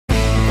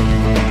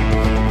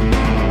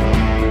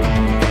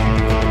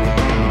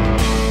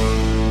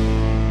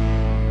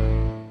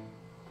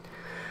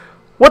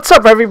What's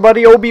up,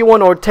 everybody?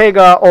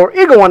 Vmortega or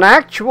Iguan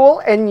Actual,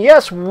 and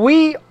yes,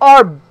 we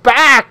are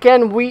back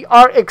and we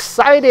are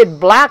excited.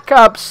 Black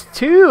Ops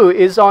 2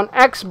 is on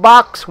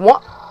Xbox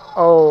One.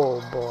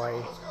 Oh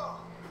boy,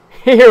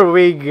 here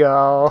we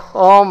go.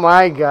 Oh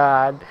my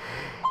god.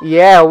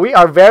 Yeah, we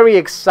are very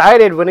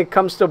excited when it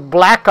comes to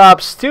Black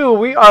Ops 2.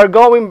 We are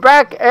going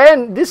back,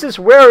 and this is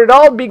where it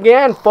all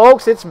began,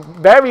 folks. It's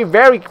very,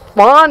 very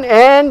fun,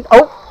 and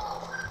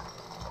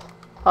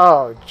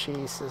oh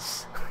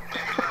Jesus.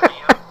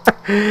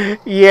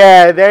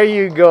 Yeah, there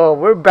you go.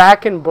 We're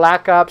back in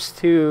Black Ops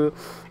 2.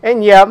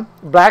 And yeah,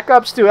 Black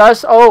Ops 2,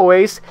 as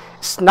always,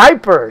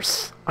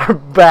 snipers are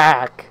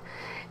back.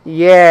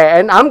 Yeah,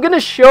 and I'm gonna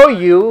show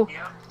you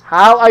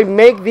how I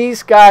make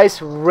these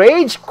guys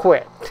rage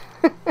quit.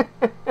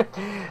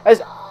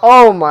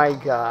 Oh my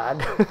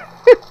god.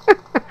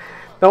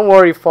 Don't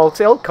worry, folks,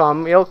 it'll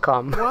come, it'll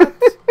come. What?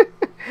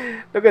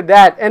 Look at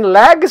that. And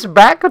lag is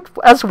back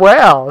as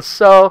well.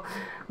 So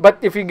but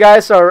if you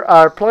guys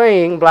are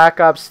playing Black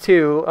Ops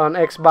 2 on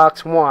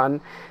Xbox One,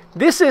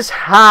 this is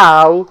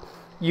how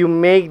you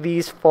make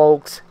these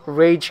folks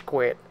rage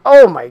quit.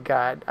 Oh my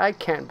god, I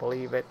can't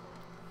believe it.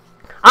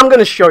 I'm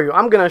gonna show you.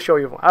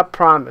 I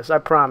promise.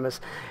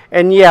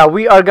 And yeah,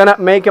 we are gonna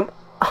make them.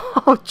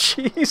 Oh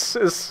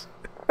Jesus.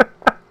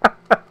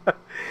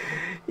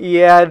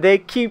 Yeah, they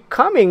keep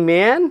coming,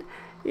 man.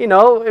 You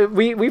know,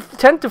 we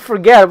tend to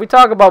forget. We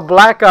talk about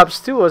Black Ops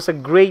 2 as a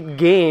great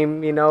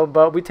game, you know,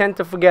 but we tend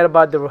to forget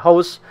about the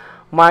host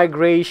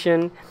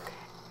migration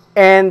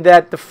and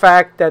that the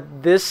fact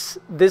that this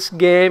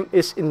game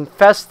is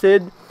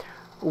infested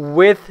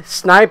with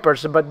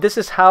snipers. But this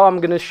is how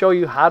I'm gonna show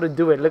you how to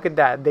do it. Look at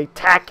that. They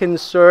tack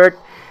insert.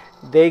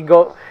 They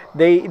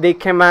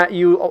come at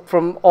you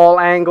from all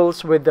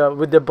angles with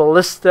the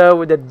ballista,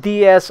 with the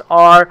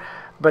DSR.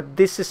 But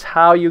this is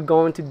how you're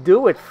going to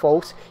do it,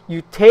 folks.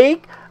 You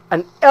take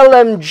an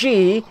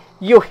LMG,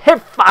 you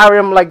hip fire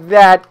them like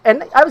that,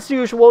 and as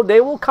usual,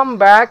 they will come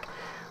back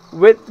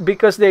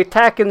because they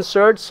attack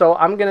insert. So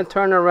I'm gonna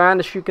turn around,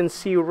 as you can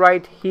see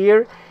right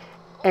here,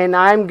 and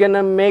I'm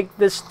gonna make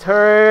this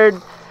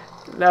turd.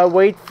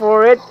 Wait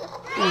for it.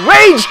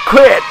 Rage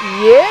quit!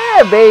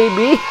 Yeah,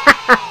 baby.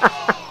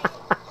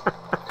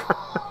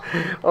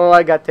 Oh,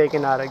 I got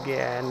taken out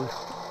again,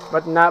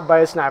 but not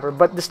by a sniper.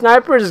 But the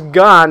sniper is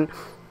gone.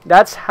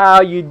 That's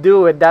how you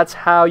do it. That's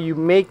how you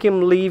make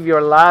him leave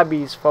your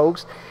lobbies,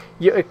 folks.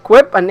 You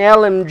equip an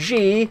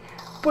LMG,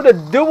 put a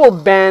dual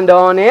band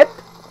on it,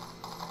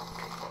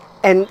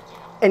 and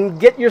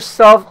get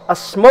yourself a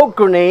smoke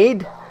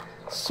grenade.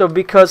 So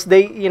because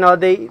they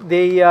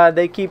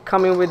keep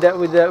coming with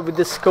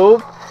the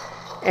scope,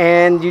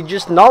 and you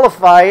just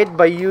nullify it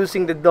by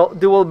using the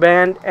dual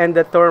band and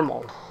the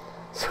thermal.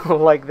 So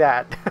like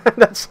that.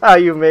 That's how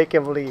you make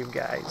him leave,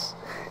 guys.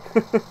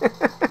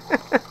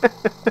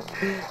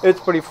 It's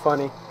pretty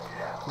funny,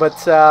 but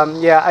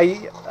yeah,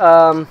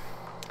 I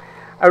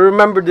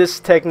remember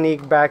this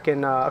technique back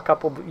in a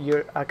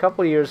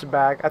couple years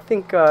back. I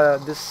think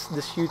this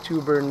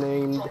YouTuber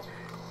named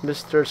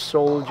Mr.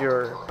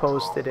 Soldier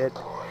posted it,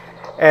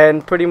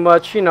 and pretty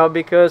much, you know,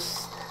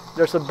 because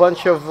there's a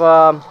bunch of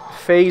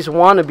phase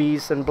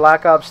wannabes in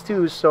Black Ops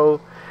 2, so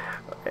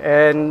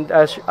and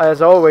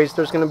as always,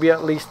 there's gonna be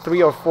at least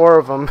 3 or 4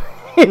 of them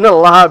in a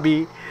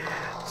lobby.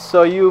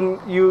 So you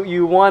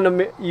want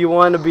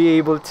to be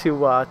able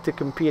to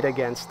compete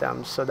against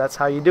them. So that's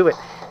how you do it.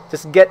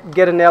 Just get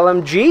an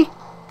LMG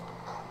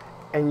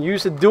and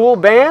use a dual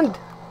band.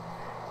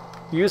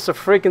 Use a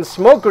freaking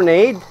smoke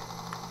grenade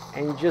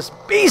and just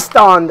beast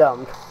on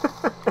them.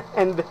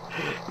 And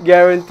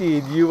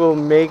guaranteed you will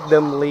make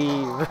them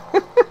leave.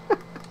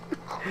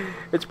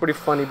 It's pretty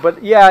funny,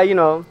 but yeah, you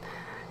know,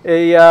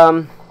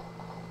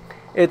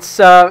 it's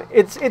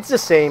the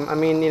same. I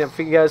mean, you know, if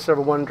you guys are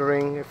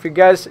wondering, if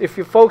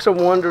you folks are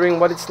wondering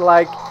what it's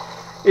like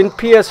in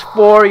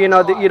PS4, you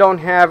know that you don't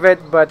have it,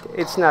 but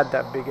it's not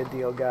that big a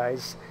deal,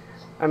 guys.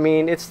 I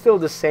mean, it's still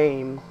the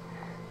same.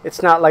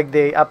 It's not like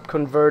they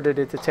converted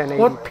it to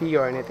 1080p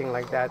or anything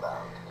like that.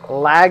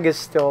 Lag is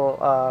still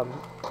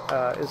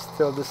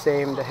the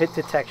same. The hit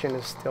detection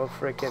is still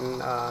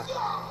freaking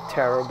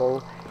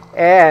terrible,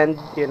 and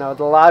you know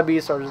the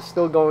lobbies are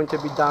still going to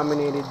be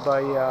dominated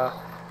by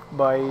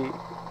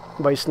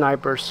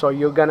snipers. So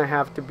you're gonna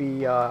have to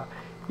be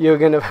you're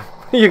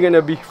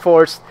gonna be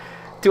forced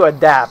to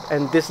adapt,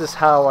 and this is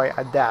how I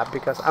adapt,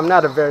 because I'm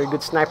not a very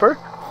good sniper.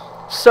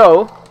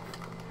 So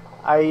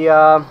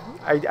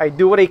I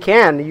do what I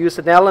can. Use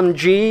an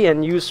LMG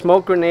and use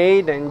smoke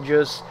grenade and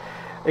just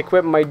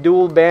equip my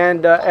dual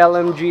band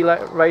LMG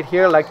right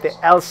here, like the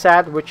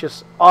LSAT, which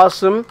is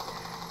awesome,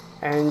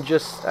 and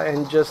just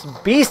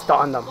beast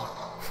on them.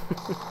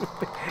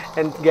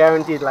 And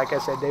guaranteed, like I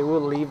said, they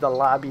will leave the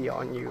lobby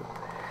on you.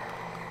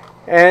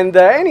 And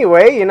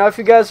anyway, you know, if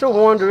you guys are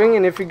wondering,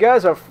 and if you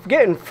guys are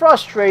getting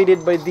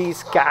frustrated by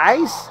these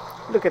guys,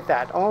 look at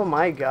that. Oh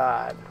my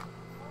god.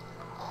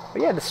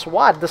 But yeah, the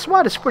SWAT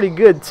is pretty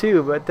good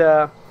too. But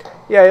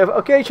yeah,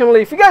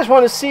 occasionally, if you guys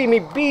want to see me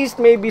beast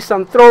maybe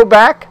some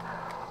throwback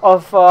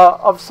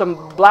of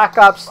some Black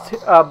Ops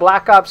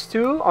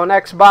 2 on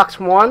Xbox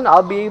One.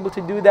 I'll be able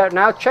to do that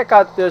now. Check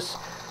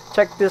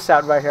this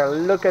out right here.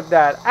 Look at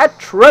that. A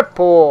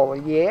triple.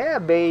 Yeah,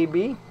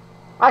 baby.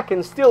 I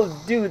can still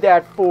do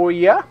that for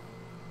you.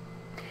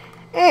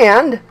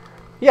 And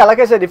yeah, like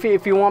I said, if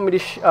you want me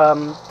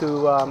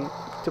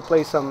to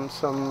play some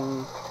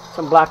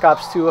Black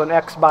Ops 2 on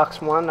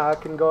Xbox One, I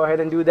can go ahead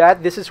and do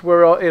that. This is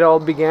where it all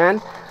began.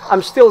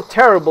 I'm still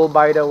terrible,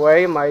 by the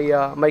way. My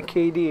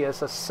KD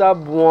is a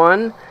sub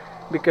 1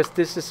 because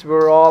this is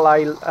where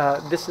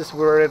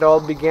it all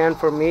began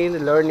for me,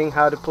 learning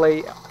how to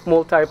play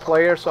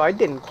multiplayer. So I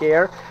didn't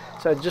care.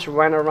 So I just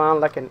ran around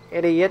like an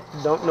idiot,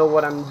 don't know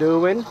what I'm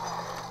doing.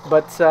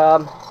 But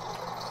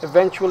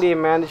eventually I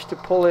managed to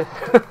pull it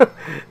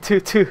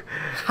to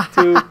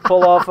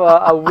pull off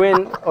a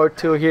win or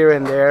two here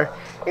and there.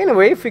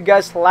 Anyway, if you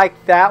guys like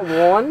that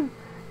one,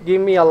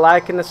 give me a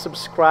like and a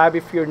subscribe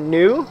if you're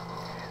new.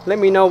 Let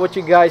me know what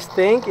you guys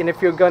think, and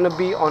if you're gonna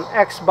be on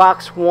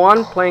Xbox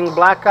One playing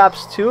Black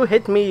Ops 2,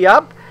 hit me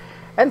up.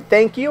 And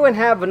thank you and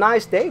have a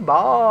nice day.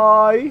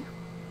 Bye.